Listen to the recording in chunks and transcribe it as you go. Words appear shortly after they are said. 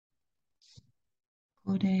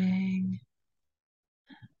Recording.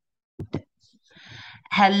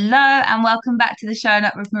 Hello and welcome back to the Showing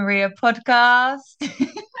Up with Maria podcast.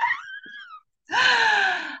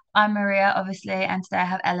 I'm Maria, obviously, and today I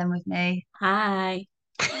have Ellen with me. Hi.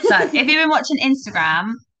 So, if you've been watching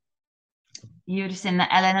Instagram, you would have seen that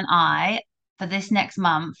Ellen and I, for this next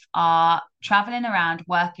month, are traveling around,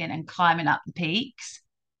 working and climbing up the peaks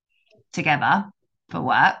together for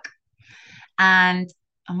work. And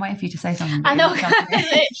I'm waiting for you to say something, but I you're know not jumping in.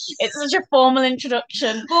 it's such a formal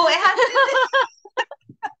introduction. Well, it has to.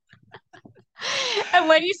 And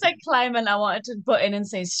when you said climbing, I wanted to butt in and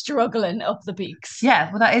say struggling up the peaks.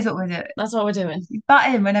 Yeah, well, that is what we're doing. That's what we're doing. You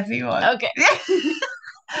butt in whenever you want. Okay.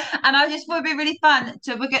 And I just thought it'd be really fun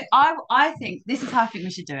to we get I think this is how I think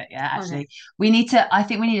we should do it, yeah, Okay. actually. We need to I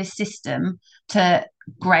think we need a system to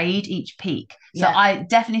grade each peak. So Yeah. I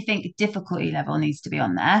definitely think difficulty level needs to be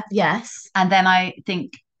on there. Yes. And then I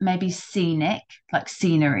think maybe scenic, like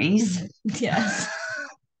sceneries. Yes.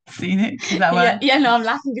 Scenic, is that Yeah. word? Yeah. No, I'm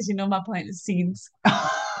laughing because you know my point is scenes.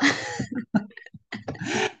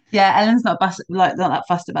 Yeah, Ellen's not that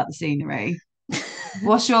fussed about the scenery.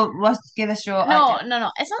 What's give us your No, idea? no,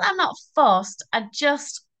 no. It's not that I'm not fussed.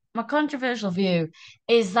 My controversial view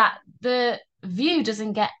is that the view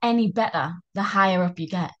doesn't get any better the higher up you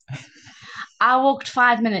get. I walked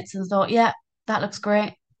 5 minutes and thought, yeah, that looks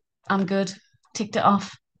great. I'm good. Ticked it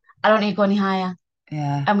off. I don't need to go any higher.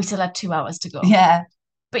 Yeah. And we still had 2 hours to go. Yeah.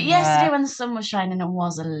 But yesterday, Yeah. when the sun was shining, it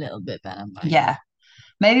was a little bit better. Yeah.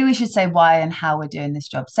 Maybe we should say why and how we're doing this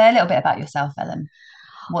job. Say a little bit about yourself, Ellen.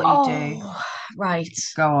 What you do. Oh, right.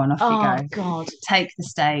 Go on, off you Oh, go. God. Take the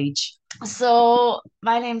stage. So,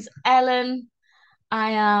 my name's Ellen.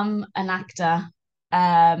 I am an actor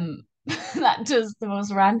that does the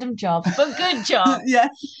most random jobs, but good jobs. Yeah.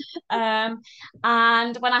 Um,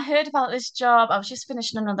 and when I heard about this job, I was just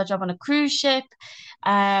finishing another job on a cruise ship.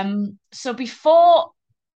 So before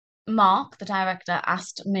Mark, the director,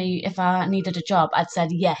 asked me if I needed a job, I'd said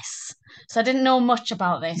yes. So I didn't know much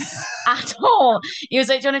about this at all. He was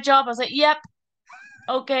like, "Do you want a job?" I was like, "Yep,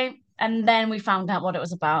 okay." And then we found out what it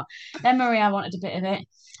was about. Then Maria wanted a bit of it.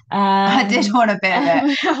 I did want a bit of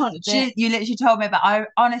it. I wanted it. You literally told me about I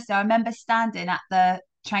honestly I remember standing at the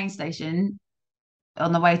train station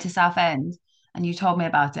on the way to Southend and you told me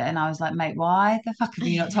about it and I was like, mate, why the fuck have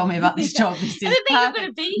you not told me about this Yeah. job? This I is didn't think you were going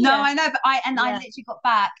perfect. to be No, here. I know, but I Yeah, literally got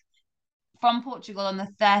back from Portugal on the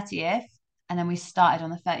 30th and then we started on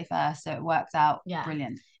the 31st. So it worked out yeah.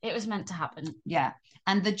 brilliant. It was meant to happen. Yeah.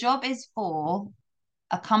 And the job is for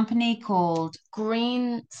a company called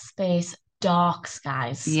Green space, dark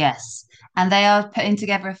skies. Yes. And they are putting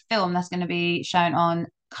together a film that's going to be shown on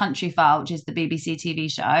Countryfile, which is the BBC TV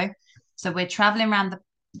show. So we're traveling around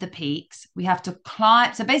the peaks. We have to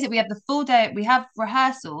climb. So basically, we have the full day. We have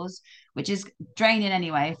rehearsals, which is draining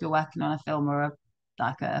anyway if you're working on a film or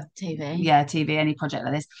like a TV. yeah TV any project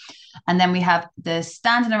like this. And then we have the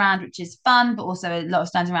standing around, which is fun, but also a lot of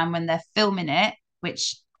standing around when they're filming it,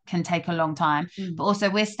 which can take a long time. But also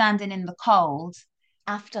we're standing in the cold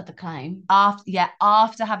After the climb.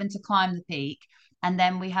 after having to climb the peak and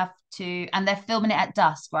then we have to and they're filming it at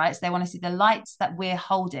dusk, right? So they want to see the lights that we're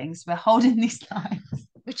holding, so we're holding these lights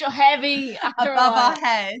Which are heavy after a above our while.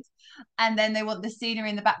 head and then they want the scenery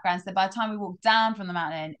in the background, so by the time we walk down from the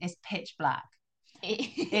mountain it's pitch black.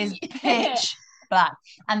 Is pitch black.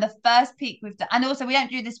 And the first peak we've done, and also we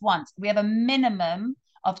don't do this once, we have a minimum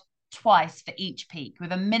of twice for each peak. We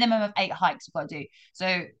have a minimum of 8 hikes we've got to do.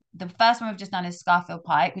 So the first one we've just done is Scarfell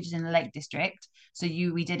Pike, which is in the Lake District. So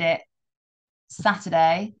we did it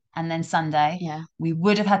Saturday and then Sunday. Yeah. We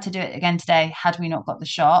would have had to do it again today had we not got the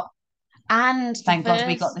shot. And thank God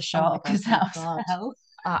we got the shot because that was hell.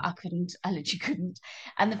 I couldn't. I literally couldn't.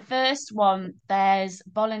 And the first one, there's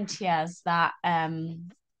volunteers that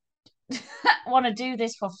want to do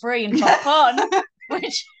this for free and for fun,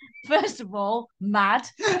 which first of all, mad.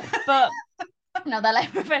 But no, they're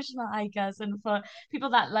like professional hikers and for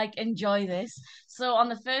people that like enjoy this. So on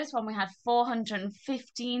the first one, we had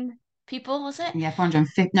 415 people, was it? Yeah,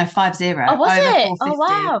 450, no, 50, Oh, was over it? Oh, 450.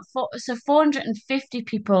 wow. So 450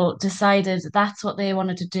 people decided that's what they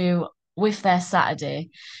wanted to do with their Saturday.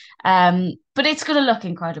 But it's going to look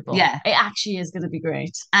incredible. Yeah. It actually is going to be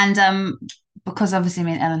great. And because obviously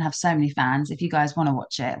me and Ellen have so many fans, if you guys want to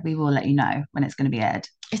watch it, we will let you know when it's going to be aired.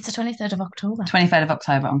 It's the 23rd of October. 23rd of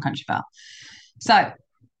October on Countryfile. So,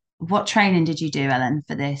 what training did you do, Ellen,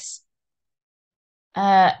 for this?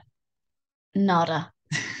 Uh, Nada.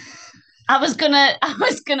 I was gonna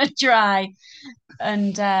try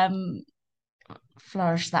and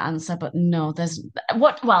flourish that answer, but no, there's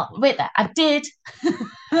what? Well, wait there. I did.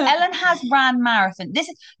 Ellen has ran marathon. This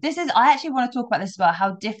is I actually want to talk about this as well,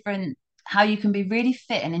 how different how you can be really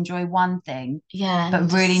fit and enjoy one thing, Yeah, and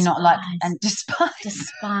but really not like despise and despise.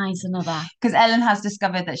 despise another. Because Ellen has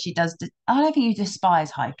discovered that she does. I don't think you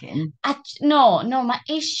despise hiking, No, my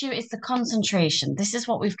issue is the concentration. This is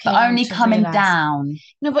what we've but came only to coming realize. down.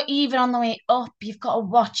 No, but even on the way up, you've got to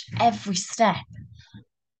watch every step.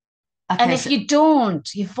 And Okay, if so you don't,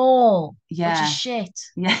 you fall, which is yeah, shit.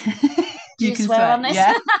 yeah, Do you you can swear swear, on this?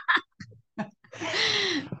 yeah.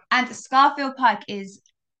 And Scarfell Pike is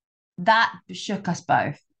that shook us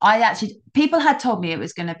both. I actually, people had told me it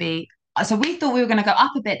was going to be, so we thought we were going to go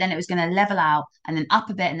up a bit, then it was going to level out, and then up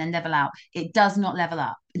a bit, and then level out. It does not level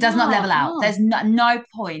up. It does not No, level out. no, There's no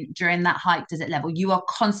point during that hike does it level. You are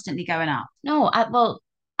constantly going up. no. Well,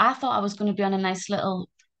 I thought I was going to be on a nice little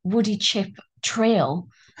woody chip trail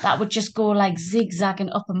that would just go like zigzagging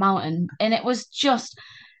up a mountain, and it was just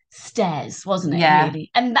stairs, wasn't it, Yeah.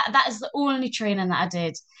 really? And that is the only training that I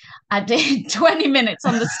did. I did 20 minutes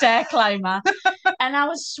on the stair climber, and I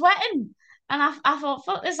was sweating. And I thought,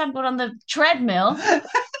 fuck this, I'm going on the treadmill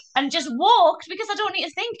and just walked because I don't need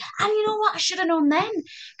to think. And you know what? I should have known then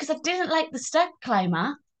because I didn't like the step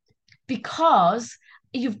climber because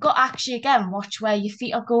you've got to actually again watch where your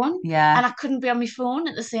feet are going. Yeah. And I couldn't be on my phone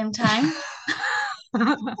at the same time.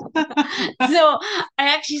 So I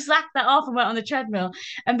actually slacked that off and went on the treadmill.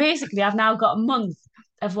 And basically I've now got a month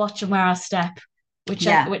of watching where I step,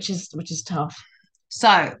 Yeah. which is tough.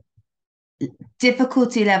 So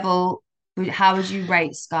difficulty level, how would you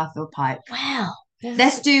rate Scarfield Pike? Well,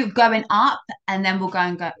 Let's do going up and then we'll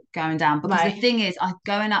going down because Right. the thing is,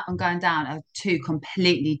 going up and going down are two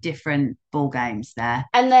completely different ball games there.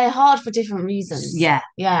 And they're hard for different reasons. Yeah.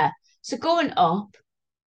 Yeah. So going up,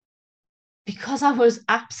 because I was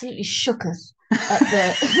absolutely shooketh at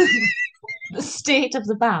the state of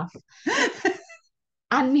the bath,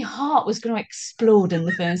 and my heart was going to explode in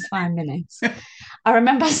the first 5 minutes. I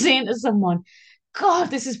remember saying to someone, God,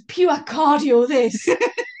 this is pure cardio, this.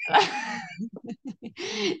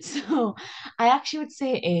 So I actually would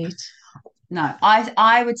say 8. No,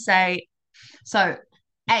 I would say so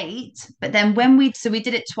 8, but then we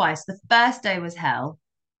did it twice. The first day was hell.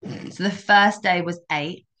 So the first day was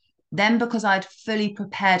 8. Then because I'd fully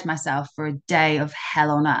prepared myself for a day of hell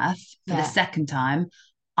on earth for the second time,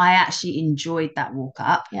 I actually enjoyed that walk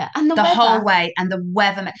up. Yeah. And the whole way, and the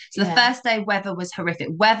weather. So the first day weather was horrific.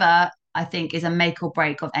 Weather, I think, is a make or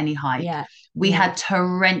break of any hike. Yeah. We had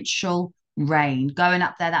torrential rain going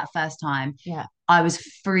up there that first time. Yeah. I was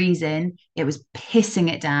freezing. It was pissing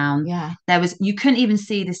it down. Yeah. You couldn't even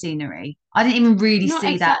see the scenery. I didn't even really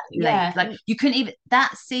see that lake. Yeah. Like you couldn't even,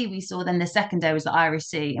 that sea we saw then the second day was the Irish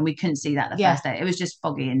Sea, and we couldn't see that the first day. It was just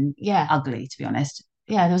foggy and ugly, to be honest.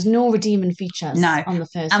 Yeah, there was no redeeming features on the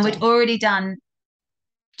first and day. We'd already done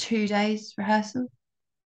 2 days rehearsal.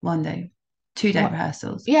 1 day. 2-day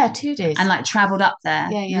rehearsals. Yeah, 2 days. And like travelled up there.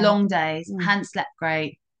 Long days. Hadn't slept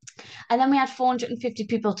great. And then we had 450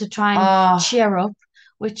 people to try and cheer up,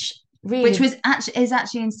 which was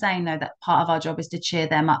actually insane though, that part of our job is to cheer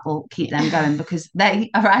them up or keep them going because they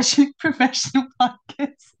are actually professional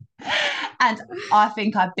bikers. And I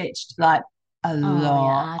think I bitched like a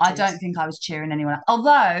lot. I don't think I was cheering anyone up.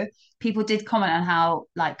 Although people did comment on how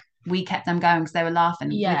like we kept them going because they were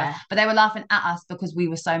laughing. Yeah. But they were laughing at us because we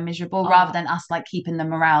were so miserable rather than us like keeping the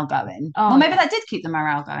morale going. Well, maybe that did keep the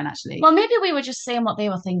morale going actually. Well, maybe we were just saying what they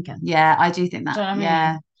were thinking. Yeah, I do think that. Do you know what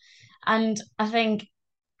I mean? And I think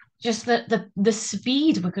just the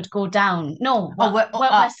speed we could go down. No,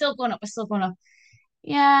 we're still going up. We're still going up.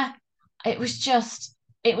 Yeah, it was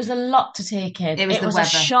a lot to take in. It was a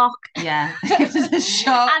shock. Yeah, it was a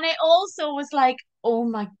shock. And it also was like, oh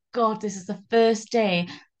my God, this is the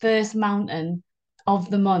first mountain of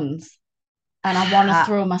the month. And I want to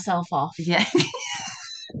throw myself off. Yeah.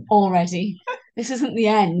 Already. This isn't the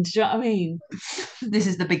end. Do you know what I mean? This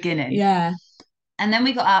is the beginning. Yeah. And then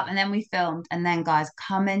we got up and then we filmed. And then, guys,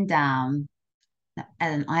 coming down,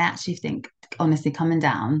 Ellen, I actually think, honestly, coming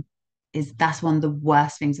down that's one of the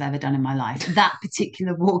worst things I've ever done in my life. That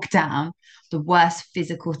particular walk down, the worst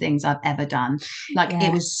physical things I've ever done. Like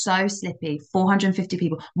it was so slippy, 450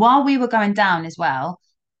 people. While we were going down as well,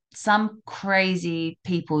 some crazy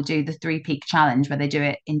people do the 3 peak challenge where they do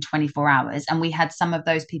it in 24 hours. And we had some of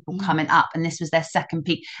those people coming up and this was their second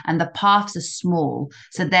peak and the paths are small.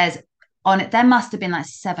 So there must have been like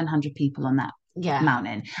 700 people on that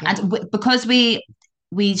mountain. Yeah. And because we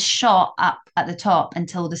shot up at the top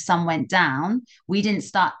until the sun went down, we didn't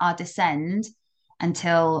start our descent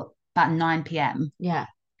until about 9 p.m. Yeah.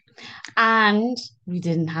 And we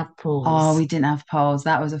didn't have Oh, poles. we didn't have poles.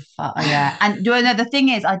 That was a yeah. And do you know the thing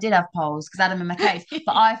is, I did have poles because Adam and my case,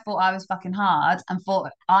 but I thought I was fucking hard and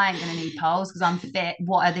thought I ain't gonna need poles because I'm fit.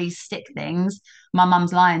 What are these stick things? My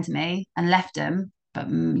mum's lying to me and left them, but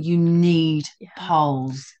you need Yeah.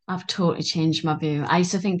 poles. I've totally changed my view. I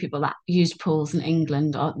used to think people that used poles in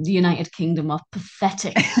England or the United Kingdom are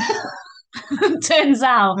pathetic. Turns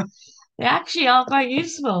out they actually are quite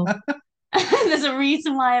useful. There's a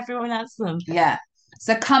reason why everyone has them. Yeah.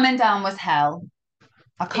 So coming down was hell.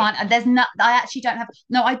 I can't. There's not. I actually don't have.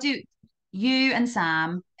 No, I do. You and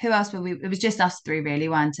Sam. Who else were we? It was just us three, really,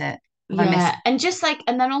 weren't it? Have I missed? Yeah, and just like,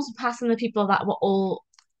 and then also passing the people that were all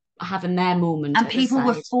having their moment And at the people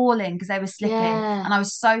were side. falling because they were slipping, Yeah, and I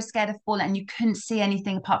was so scared of falling, and you couldn't see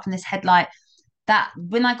anything apart from this headlight. That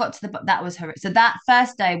when I got to that was horrific. So that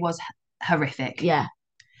first day was horrific. yeah.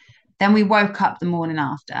 Then we woke up the morning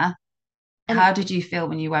after. And How did you feel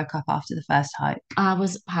when you woke up after the first hike? I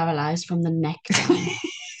was paralyzed from the neck down.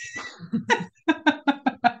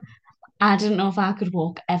 I didn't know if I could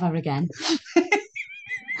walk ever again.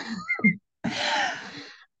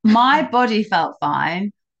 My body felt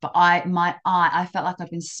fine, but I felt like I'd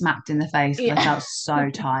been smacked in the face because I Yeah. felt so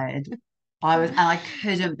tired. And I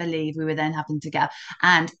couldn't believe we were then having to get up.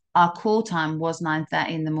 And our call time was 9:30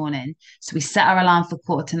 in the morning. So we set our alarm for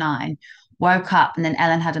 8:45, woke up, and then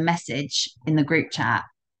Ellen had a message in the group chat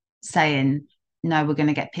saying, no, we're going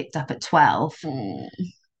to get picked up at 12, Mm.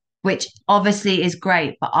 which obviously is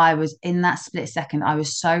great. But I was in that split second, I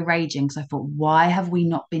was so raging because I thought, why have we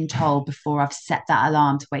not been told before I've set that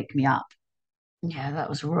alarm to wake me up? Yeah, that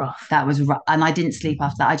was rough. That was rough. And I didn't sleep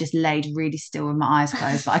after that. I just laid really still with my eyes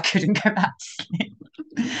closed, but I couldn't go back to sleep.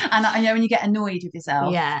 And I know when you get annoyed with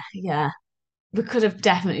yourself. Yeah, yeah. We could have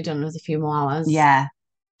definitely done with a few more hours. Yeah.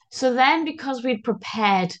 So then, because we'd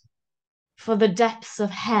prepared for the depths of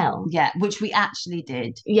hell, Yeah. Which we actually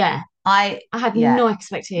did. yeah, I, I had yeah. no No,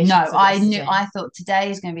 expectations of I this knew, today. I thought today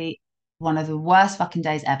is going to be one of the worst fucking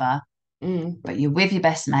days ever, Mm, but you're with your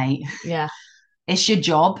best mate. yeah, It's your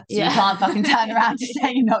job. So you yeah, can't fucking turn around to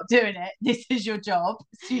say you're not doing it. This is your job.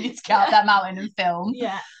 So you need to get up that mountain and film.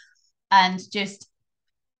 yeah, And just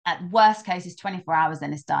at worst case, it's 24 hours,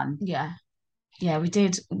 then it's done. yeah, yeah. We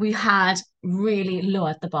did. We had really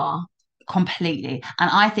lowered the bar. Completely. And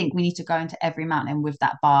I think we need to go into every mountain with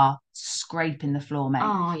that bar scraping the floor, mate.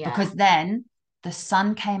 Oh yeah. Because then the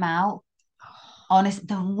sun came out. Honest,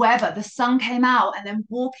 the weather, the sun came out, and then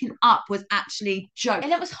walking up was actually joke.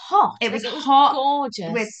 And it was hot. It was Like, it was hot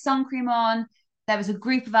gorgeous. with sun cream on. There was a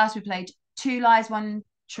group of us. We played two lies, one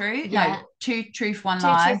true. Yeah. No, two truth, one Two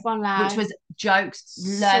lie, truth, one lie. which was jokes.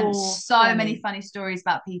 Learned so many funny stories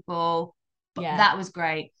about people. But Yeah. that was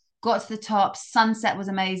great. Got to the top. Sunset was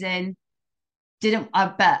amazing. Didn't I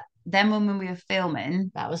bet then when we were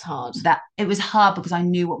filming, That was hard. that it was hard because I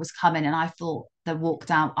knew what was coming, and I thought the walk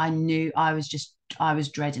down, I knew I was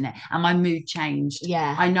dreading it, and my mood changed.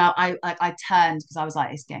 Yeah. I know I turned because I was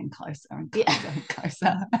like, it's getting closer and closer Yeah. and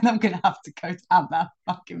closer, and I'm gonna have to go down that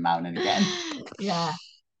fucking mountain again. Yeah.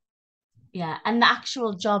 Yeah. And the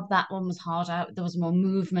actual job, that one was hard out. There was more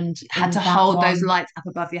movement. Had to hold those lights up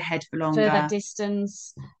above your head for longer. Further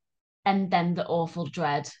distance. And then the awful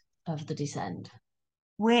dread of the descent.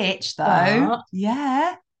 Which though, But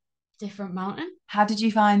yeah. Different mountain. How did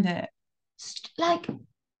you find it? Like,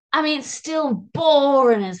 I mean, still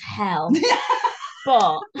boring as hell,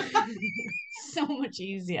 but so much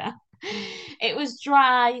easier. It was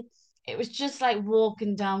dry. It was just like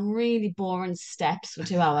walking down really boring steps for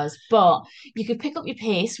 2 hours, but you could pick up your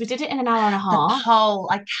pace. We did it in an hour and a The half. pole,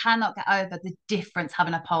 I cannot get over the difference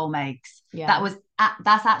having a pole makes. Yeah.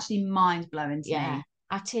 That's actually mind blowing to me.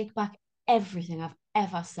 I take back everything I've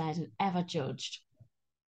ever said and ever judged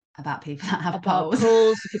about people that have about poles.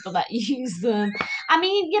 the people that use them. I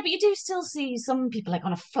mean, yeah, but you do still see some people like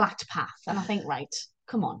on a flat path, and I think, right,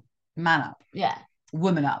 come on, man up, yeah,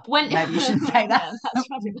 woman up. Maybe you shouldn't say that.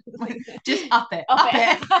 Yeah, just up it, up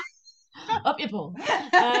it, up your pole.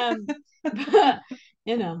 But,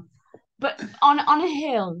 you know, but on a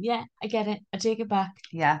hill, yeah, I get it. I take it back.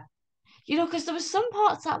 Yeah, you know, because there was some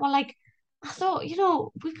parts that were like, I thought, you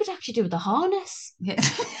know, we could actually do with a harness. Yeah.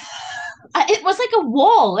 It was like a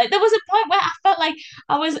wall. Like there was a point where I felt like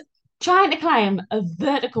I was trying to climb a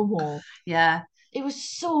vertical wall. Yeah. It was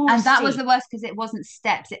so and that steep. was the worst because it wasn't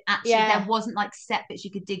steps. It actually there wasn't like step bits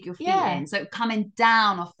you could dig your feet in. So coming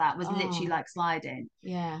down off that was literally like sliding.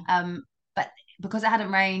 Yeah. But because it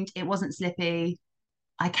hadn't rained, it wasn't slippy.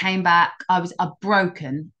 I came back. I was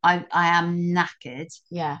broken. I am knackered.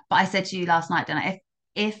 Yeah. But I said to you last night, Dana,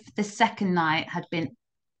 if the second night had been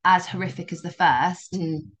as horrific as the first,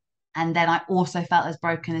 and then I also felt as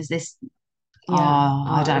broken as this. Oh, Yeah.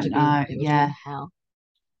 I Oh, don't know. it would have Yeah. been hell.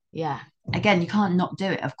 Yeah. Again, you can't not do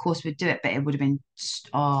it. Of course, we'd do it, but it would have been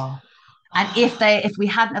oh. And if we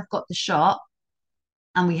hadn't have got the shot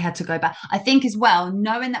and we had to go back, I think as well,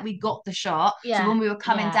 knowing that we got the shot. So Yeah. when we were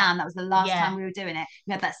coming Yeah. down, that was the last Yeah. time we were doing it.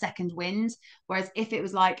 We had that second wind. Whereas if it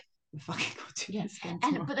was like, we fucking got to do Yeah. this again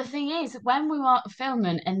And tomorrow. but the thing is, when we were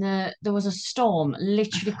filming and there was a storm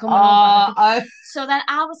literally coming over Oh, oh. so then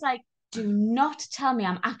I was like, do not tell me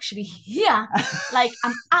I'm actually here. Like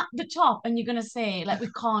I'm at the top and you're gonna say like we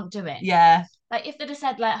can't do it. Yeah. Like if they'd have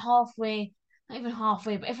said like halfway, not even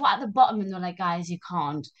halfway, but if we're at the bottom and they're like, guys, you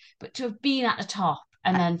can't. But to have been at the top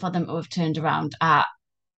and then for them to have turned around, I'd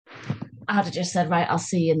have just said, right, I'll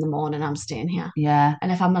see you in the morning. I'm staying here. Yeah.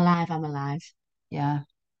 And if I'm alive, I'm alive. Yeah.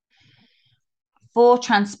 For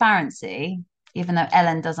transparency, even though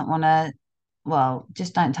Ellen doesn't want to, well,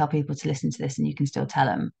 just don't tell people to listen to this and you can still tell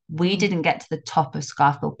them. We didn't get to the top of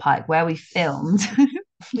Scarfell Pike where we filmed.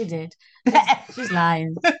 We did. She's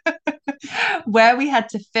lying. Where we had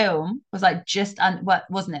to film was like what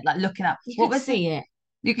wasn't it? Like looking up. You What could was see it? it.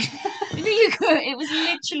 You could. It was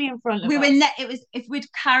literally in front of We us. were it was if we'd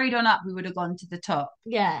carried on up, we would have gone to the top.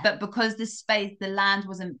 Yeah. But because the land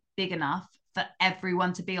wasn't big enough for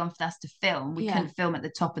everyone to be on for us to film, we couldn't film at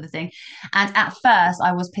the top of the thing. And at first,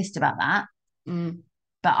 I was pissed about that.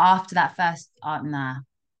 But after that first, nah,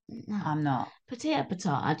 No. I'm not.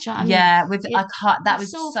 Potato. I Yeah, mean, I can't. That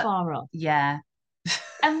was so far up. Yeah.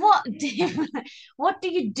 And what do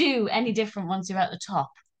you do any different once you're at the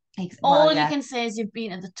top? Well, you can say is you've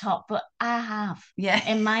been at the top, but I have. Yeah.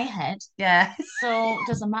 In my head. Yeah. So it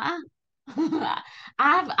doesn't matter.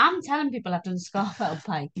 I'm telling people I've done Scarfell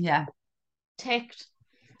Pike. Yeah. Ticked.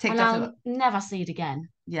 Ticked and off. I'll never see it again.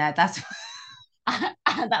 Yeah, that's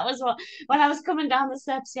that was what when I was coming down the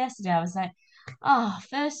steps yesterday, I was like, oh,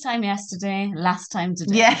 first time yesterday, last time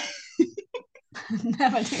today. Yeah.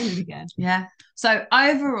 Never doing it again. Yeah. So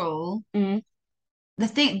overall, the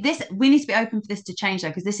thing we need to be open for this to change though,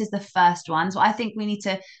 because this is the first one. So I think we need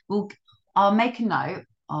to I'll make a note,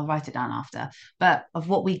 I'll write it down after, but of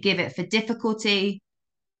what we give it for difficulty.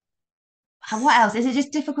 What else? Is it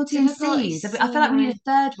just difficulty and scenes? I feel like we need a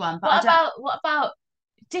third one. But what about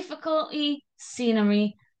difficulty,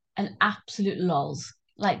 scenery, and absolute lols?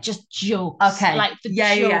 Like just jokes. Okay. Like the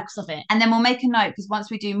jokes of it. And then we'll make a note because once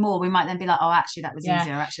we do more, we might then be like, oh, actually, that was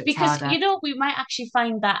easier. Actually, it was because harder. we might actually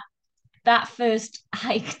find that first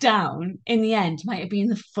hike down in the end might have been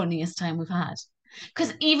the funniest time we've had.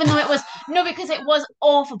 Because even though because it was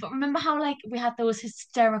awful, but remember how like we had those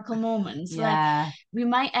hysterical moments? Yeah. Like we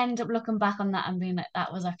might end up looking back on that and being like,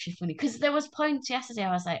 that was actually funny. Because there was points yesterday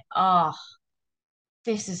I was like, oh,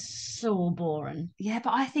 this is so boring. Yeah,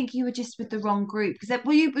 but I think you were just with the wrong group because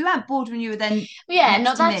we weren't bored when you were then. Yeah,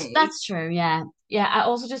 no, that's true. Yeah, yeah. I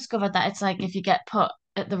also discovered that it's like if you get put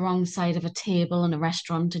at the wrong side of a table in a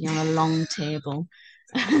restaurant and you're on a long table.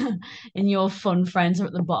 And your fun friends are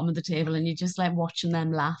at the bottom of the table and you're just like watching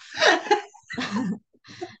them laugh.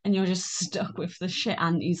 And you're just stuck with the shit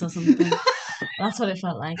aunties or something. That's what it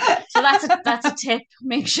felt like. So that's a tip.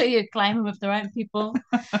 Make sure you're climbing with the right people.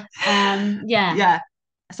 Yeah. Yeah.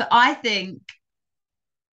 So I think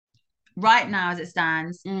right now as it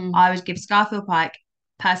stands, I would give Scarfell Pike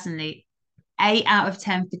personally 8 out of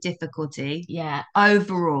 10 for difficulty. Yeah.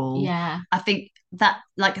 Overall. Yeah. I think that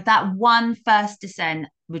one first descent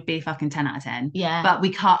would be fucking 10 out of 10. Yeah. But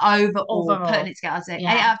we can't overall putting it together. I'd say 8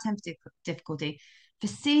 out of 10 for difficulty. For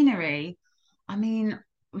scenery, I mean,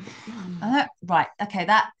 right. Okay.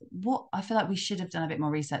 I feel like we should have done a bit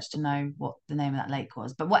more research to know what the name of that lake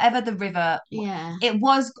was. But whatever the river, it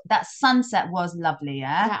was, that sunset was lovely.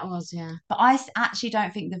 Yeah. That was, yeah. But I actually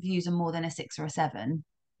don't think the views are more than a 6 or a 7.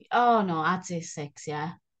 Oh no, I'd say 6.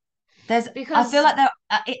 Yeah. I feel like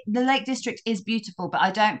the Lake District is beautiful, but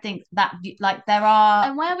I don't think that like there are.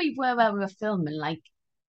 And where we were filming, like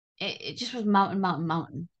it just was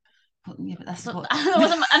mountain. Yeah, but that's what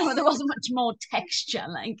I know there wasn't much more texture,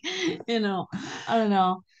 like I don't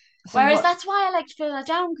know. So whereas that's why I liked further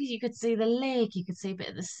down because you could see the lake, you could see a bit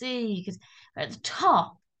of the sea, but at the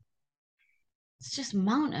top, it's just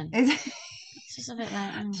mountain. It's just a bit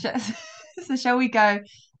like. So shall we go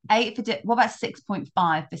 8 for what about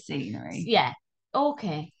 6.5 for scenery? Yeah,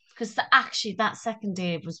 okay. Because actually that second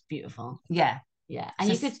day was beautiful. Yeah, and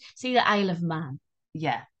you could see the Isle of Man.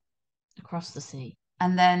 Yeah, across the sea.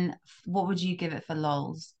 And then what would you give it for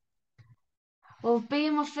lols? Well,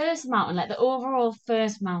 being my first mountain, like the overall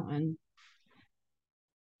first mountain,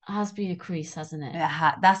 has been a crease, hasn't it?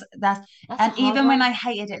 Yeah, that's and even when I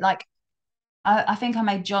hated it, like I think I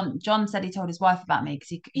made John said he told his wife about me because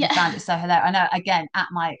he Yeah. found it so hilarious. I know, again, at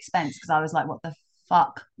my expense, because I was like, what the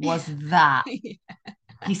fuck was that?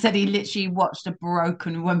 He said he literally watched a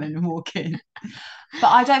broken woman walk in. But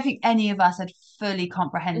I don't think any of us had fully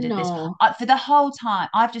comprehended this. No. For the whole time,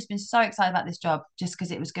 I've just been so excited about this job just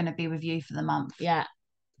because it was going to be with you for the month. Yeah.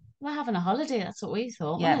 We're having a holiday. That's what we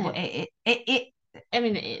thought, Yeah, wasn't but it? I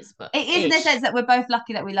mean, it is, but it is in the sense that we're both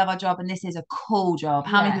lucky that we love our job and this is a cool job.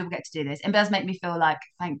 How many Yeah. people get to do this? It does make me feel like,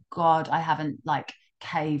 thank God I haven't like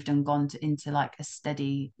caved and gone into like a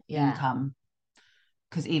steady Yeah. income.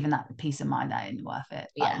 Because even that peace of mind that ain't worth it.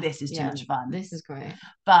 Like, Yeah. this is too much fun. This is great.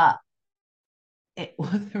 But it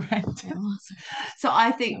was horrendous. It was. So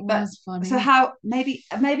I think, It but was funny. so how maybe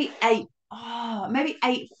 8. Oh, maybe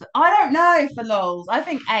 8. I don't know for lols. I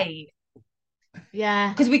think 8 Yeah.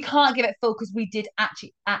 because we can't give it full because we did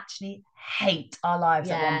actually hate our lives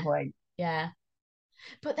at Yeah. one point. Yeah.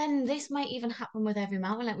 But then this might even happen with every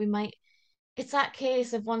mountain. Like we might, it's that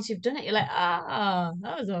case of once you've done it, you're like, ah,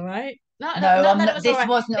 that was all right. No, no, No, not I'm that it not. was all This right.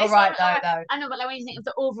 wasn't all This right wasn't all though. right. Though. I know, but like when you think of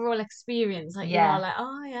the overall experience, like you are Yeah. like,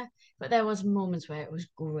 oh yeah. But there was moments where it was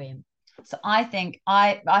grim. So I think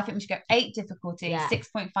we should go 8 difficulty, Yeah.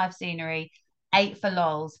 6.5 scenery, 8 for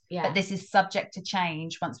lols. Yeah. But this is subject to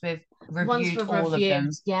change once we've reviewed all of them.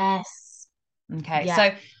 Yes. Okay. Yeah.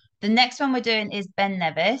 So the next one we're doing is Ben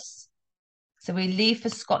Nevis. So we leave for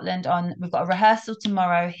Scotland we've got a rehearsal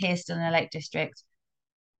tomorrow here still in the Lake District.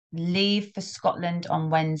 Leave for Scotland on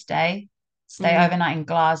Wednesday, stay overnight in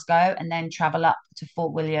Glasgow, and then travel up to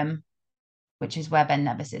Fort William, which is where Ben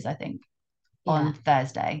Nevis is, I think, on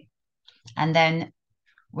Thursday. And then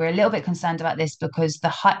we're a little bit concerned about this because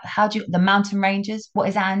the mountain ranges, what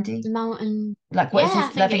is Andy? Mountain. Like, what is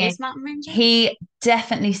his? I think it is mountain ranger. He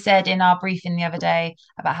definitely said in our briefing the other day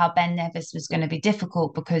about how Ben Nevis was going to be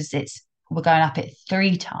difficult because we're going up it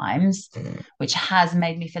 3 times, which has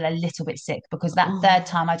made me feel a little bit sick because that third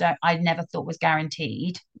time I never thought was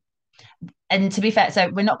guaranteed. And to be fair, so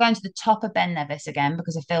we're not going to the top of Ben Nevis again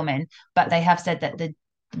because of filming, but they have said that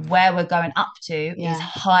where we're going up to is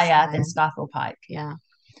higher than Scarfell Pike. Yeah.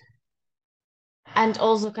 And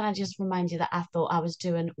also, can I just remind you that I thought I was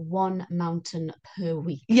doing 1 mountain per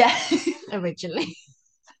week? Yeah. Originally.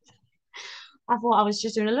 I thought I was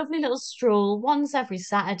just doing a lovely little stroll once every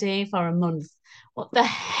Saturday for a month. What the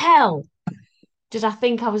hell did I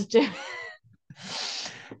think I was doing?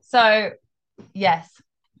 So, yes.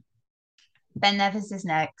 Ben Nevis is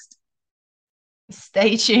next.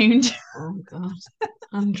 Stay tuned. Oh, God.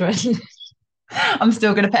 I'm dreading it. I'm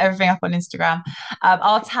still going to put everything up on Instagram.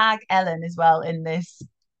 I'll tag Ellen as well in this,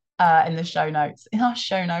 in the show notes. In our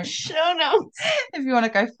show notes. Show notes. If you want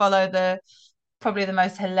to go follow probably the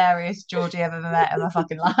most hilarious Georgie I've ever met in my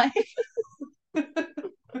fucking life,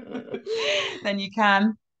 then you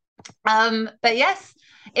can. But yes,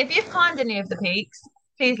 if you've climbed any of the peaks,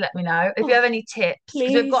 please let me know. If you have any tips,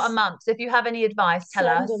 because we've got a month. So if you have any advice, tell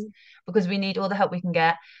us because we need all the help we can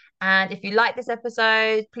get. And if you like this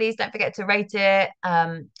episode, please don't forget to rate it,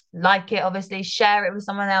 like it, obviously, share it with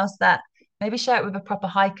someone else maybe share it with a proper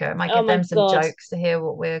hiker. It might give them some jokes to hear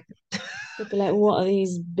what we're. They'd be like, what are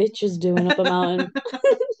these bitches doing up a mountain?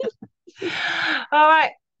 All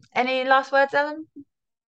right. Any last words, Ellen?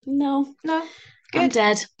 No. Good. I'm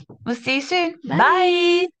dead. We'll see you soon.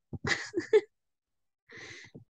 Bye.